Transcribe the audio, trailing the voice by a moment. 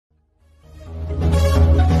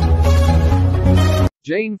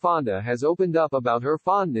Jane Fonda has opened up about her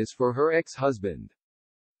fondness for her ex-husband.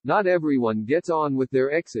 Not everyone gets on with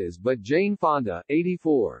their exes, but Jane Fonda,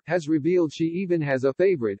 84, has revealed she even has a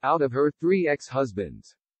favorite out of her 3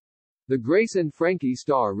 ex-husbands. The Grace and Frankie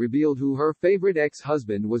star revealed who her favorite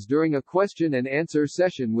ex-husband was during a question-and-answer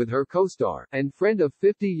session with her co-star, and friend of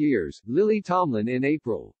 50 years, Lily Tomlin in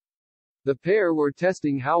April. The pair were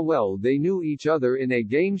testing how well they knew each other in a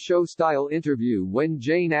game show-style interview when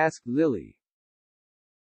Jane asked Lily,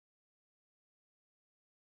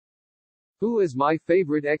 "Who is my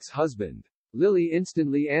favorite ex-husband?" Lily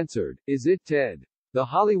instantly answered, "Is it Ted?" The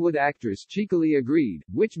Hollywood actress cheekily agreed,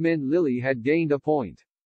 which meant Lily had gained a point.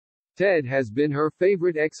 Ted has been her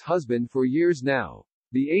favorite ex-husband for years now.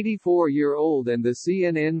 The 84-year-old and the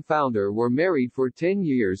CNN founder were married for 10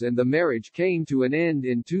 years and the marriage came to an end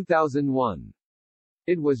in 2001.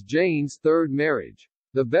 It was Jane's 3rd marriage.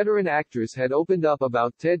 The veteran actress had opened up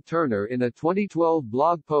about Ted Turner in a 2012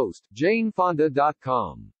 blog post,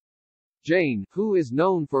 JaneFonda.com. Jane, who is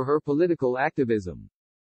known for her political activism,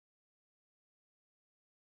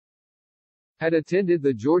 had attended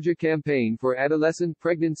the Georgia Campaign for Adolescent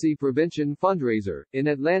Pregnancy Prevention fundraiser, in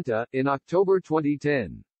Atlanta, in October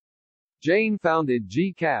 2010. Jane founded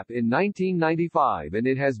GCAP in 1995 and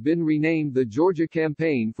it has been renamed the Georgia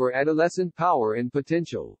Campaign for Adolescent Power and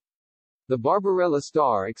Potential. The Barbarella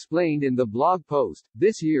star explained in the blog post,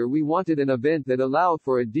 "This year we wanted an event that allowed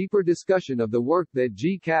for a deeper discussion of the work that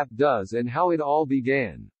GCAP does and how it all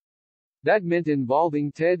began. That meant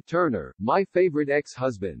involving Ted Turner, my favorite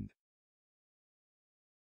ex-husband,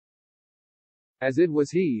 as it was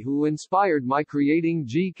he who inspired my creating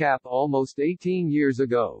GCAP almost 18 years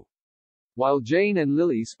ago." While Jane and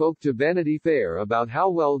Lily spoke to Vanity Fair about how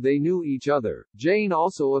well they knew each other, Jane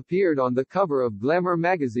also appeared on the cover of Glamour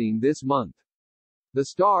magazine this month. The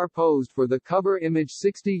star posed for the cover image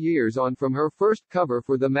 60 years on from her first cover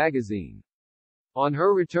for the magazine. On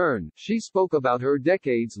her return, she spoke about her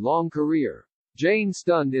decades-long career. Jane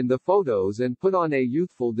stunned in the photos and put on a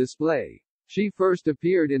youthful display. She first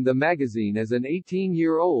appeared in the magazine as an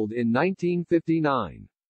 18-year-old in 1959.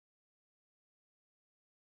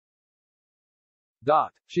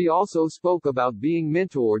 She also spoke about being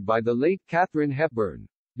mentored by the late Katharine Hepburn.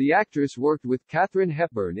 The actress worked with Katharine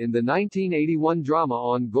Hepburn in the 1981 drama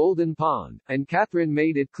On Golden Pond, and Katharine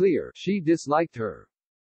made it clear she disliked her.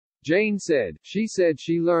 Jane said, "She said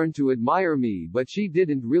she learned to admire me but she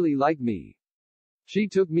didn't really like me. She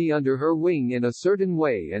took me under her wing in a certain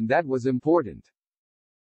way and that was important.